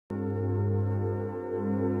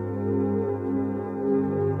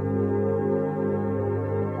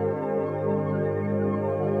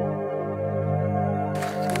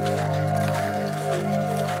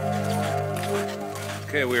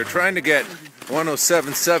Okay, we were trying to get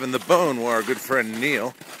 1077 The Bone, where our good friend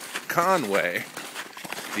Neil Conway,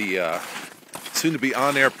 the soon-to-be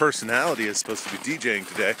on-air personality, is supposed to be DJing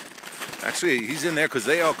today. Actually, he's in there because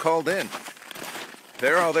they all called in.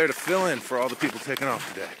 They're all there to fill in for all the people taking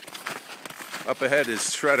off today. Up ahead is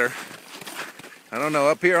Shredder. I don't know,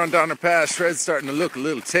 up here on Donner Pass, Shred's starting to look a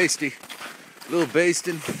little tasty. A little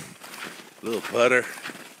basting, a little butter.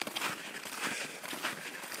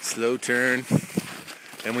 Slow turn.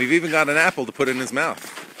 And we've even got an apple to put in his mouth.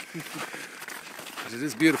 But it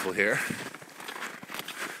is beautiful here.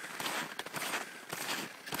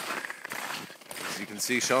 As you can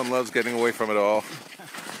see, Sean loves getting away from it all.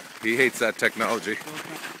 He hates that technology.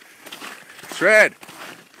 Shred!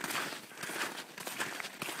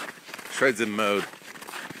 Shred's in mode.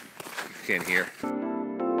 You can't hear.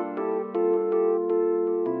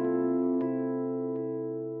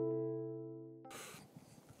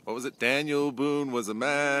 What was it? Daniel Boone was a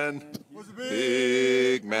man. Was a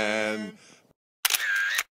big man.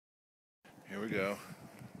 Here we go.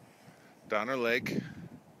 Donner Lake.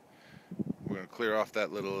 We're going to clear off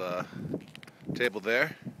that little table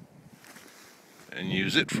there and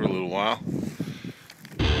use it for a little while.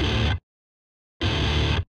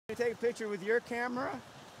 Take a picture with your camera?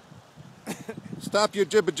 Stop your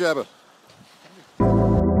jibba jabba.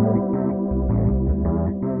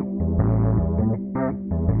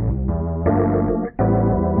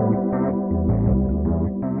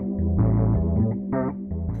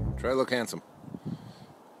 Try to look handsome.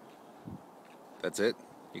 That's it?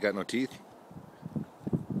 You got no teeth?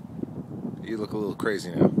 You look a little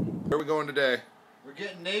crazy now. Where are we going today? We're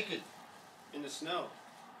getting naked. In the snow.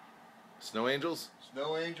 Snow angels?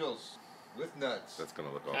 Snow angels. With nuts. That's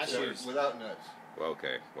gonna look Cashews. awesome. Without nuts. Well,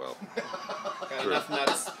 okay, well. Got enough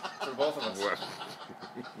nuts for both of us.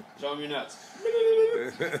 Show them your nuts.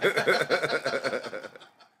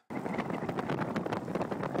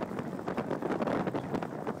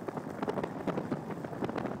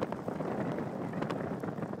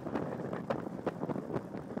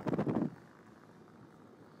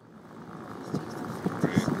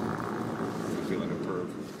 I feel like a perv.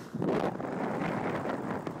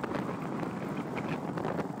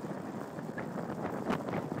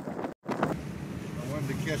 I wanted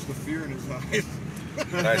to catch the fear in his eyes.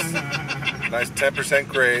 Nice 10%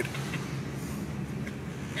 grade.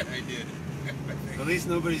 I did. At least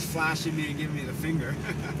nobody's flashing me and giving me the finger.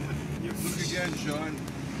 Look again, Sean.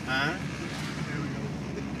 Huh? There we go.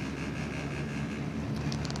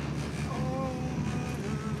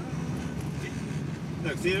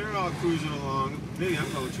 Look, see, they're all cruising along. Maybe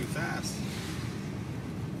I'm going too fast.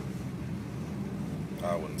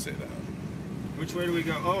 I wouldn't say that. Which way do we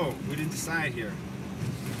go? Oh, we didn't decide here.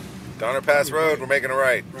 Donner Pass Road, we're making a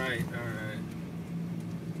right. Right, alright.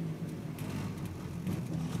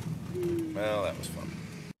 Well, that was fun.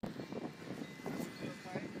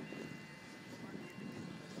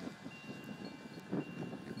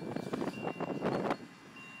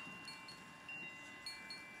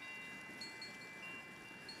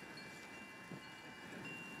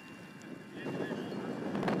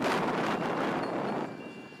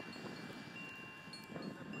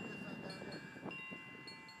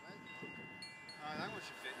 That one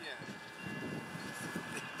should fit, yeah.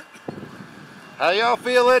 How y'all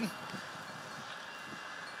feeling?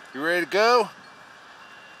 You ready to go?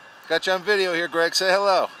 Got you on video here, Greg. Say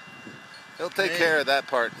hello. He'll take care of that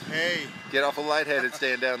part. Hey. Get awful lightheaded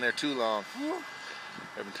staying down there too long. Look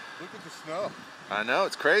at the snow. I know,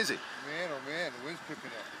 it's crazy. Man, oh man, the wind's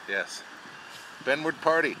picking up. Yes. Benwood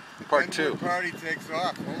Party, part 2. Benwood Party takes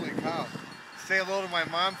off. Holy cow. Say hello to my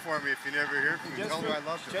mom for me if you never hear from me. Tell her I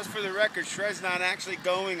love her. Just for the record, Shred's not actually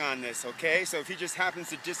going on this, okay? So if he just happens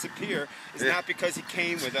to disappear, it's not because he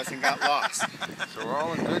came with us and got lost. So we're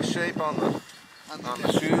all in good shape on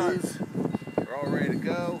the shoes. We're all ready to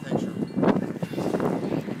go. Thanks, sir.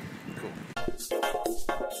 Cool.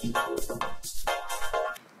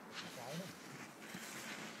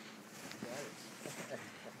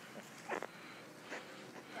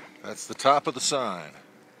 That's the top of the sign.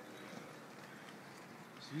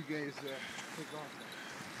 So you guys take off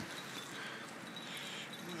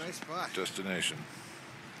now. Nice spot. Destination.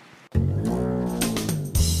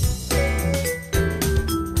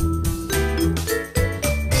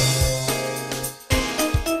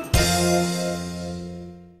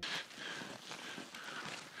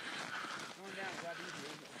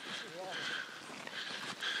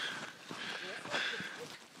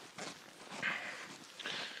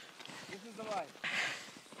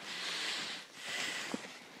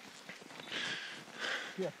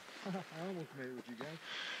 Yeah, I almost made it with you guys.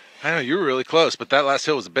 I know, you were really close, but that last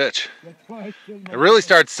hill was a bitch. That's why It really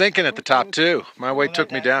started sinking at the top, too. My weight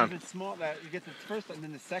took me down. Even small, that you get the first and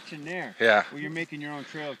then the section there. Yeah. Where you're making your own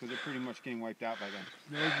trails because they're pretty much getting wiped out by then.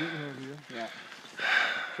 No, getting over here. Yeah.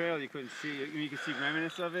 Trail you couldn't see. You can see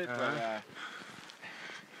remnants of it, but.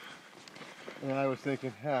 And I was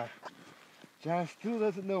thinking, John still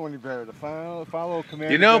doesn't know any better. To follow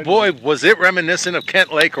command. You know, boy, was it reminiscent of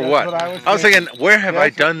Kent Lake or what? I was thinking, where have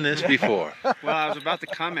I done this before? Well, I was about to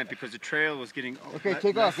comment because the trail was getting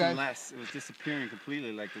take off, guys. less. It was disappearing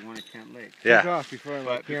completely like the one at Kent Lake. Yeah. Take off before I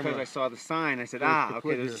But because I saw the sign, I said,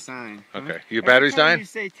 okay, there's a sign. Okay. Your battery's Every time dying? you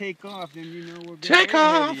say take off, then you know we're going Take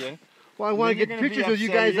off! Well, I want to get pictures of you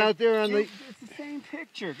guys out there on the... It's the same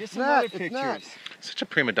picture. Get some other pictures. Not. Such a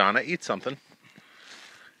prima donna. Eat something.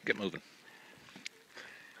 Get moving.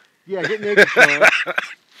 Yeah, get naked, Sean. I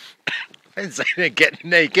didn't say get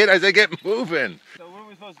naked. I said get moving. So what are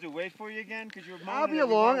we supposed to do? Wait for you again? Because you're I'll be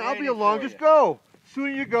along. Just go. The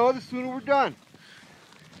sooner you go, the sooner we're done.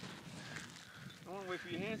 I want to wait for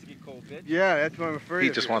your hands to get cold, bitch. Yeah, that's what I'm afraid He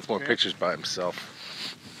of. just wants more pictures by himself.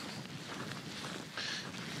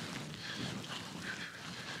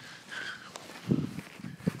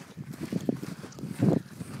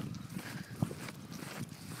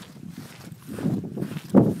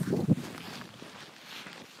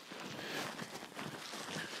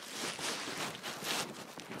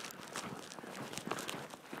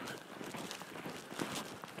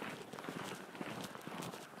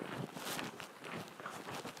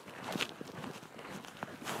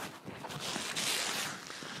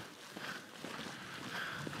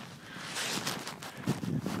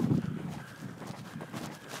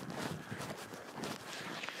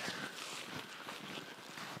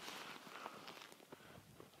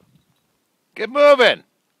 Get moving.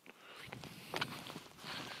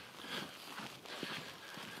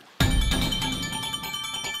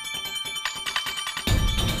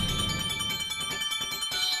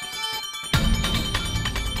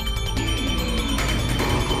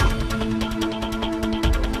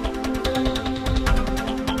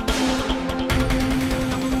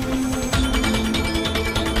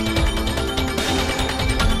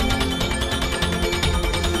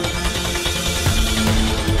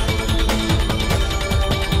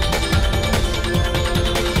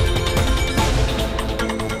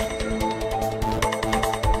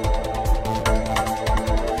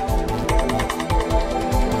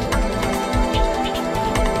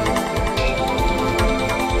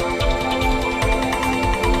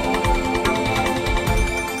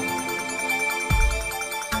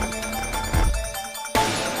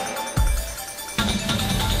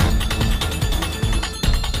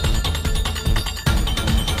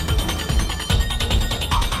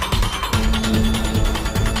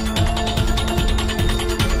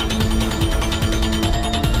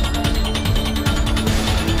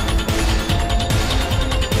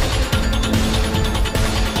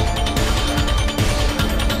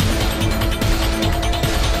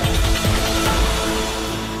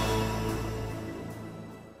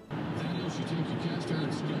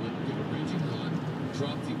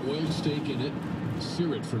 Steak in it,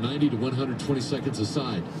 sear it for 90 to 120 seconds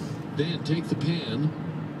aside. Then take the pan,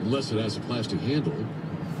 unless it has a plastic handle,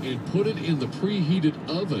 and put it in the preheated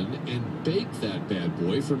oven and bake that bad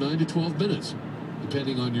boy for 9 to 12 minutes,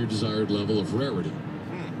 depending on your desired level of rarity.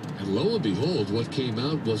 And lo and behold, what came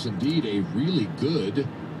out was indeed a really good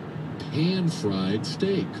pan-fried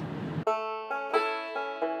steak.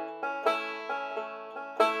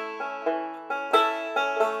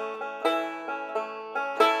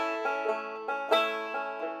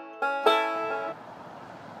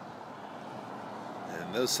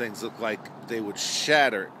 Those things look like they would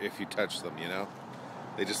shatter if you touch them, you know?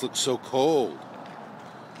 They just look so cold.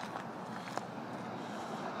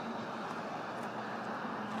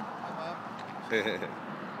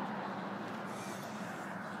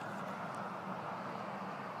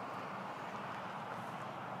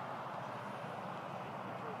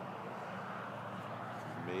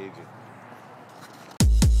 Amazing.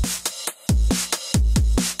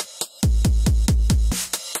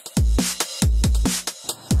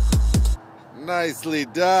 Nicely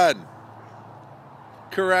done.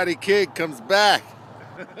 Karate Kid comes back.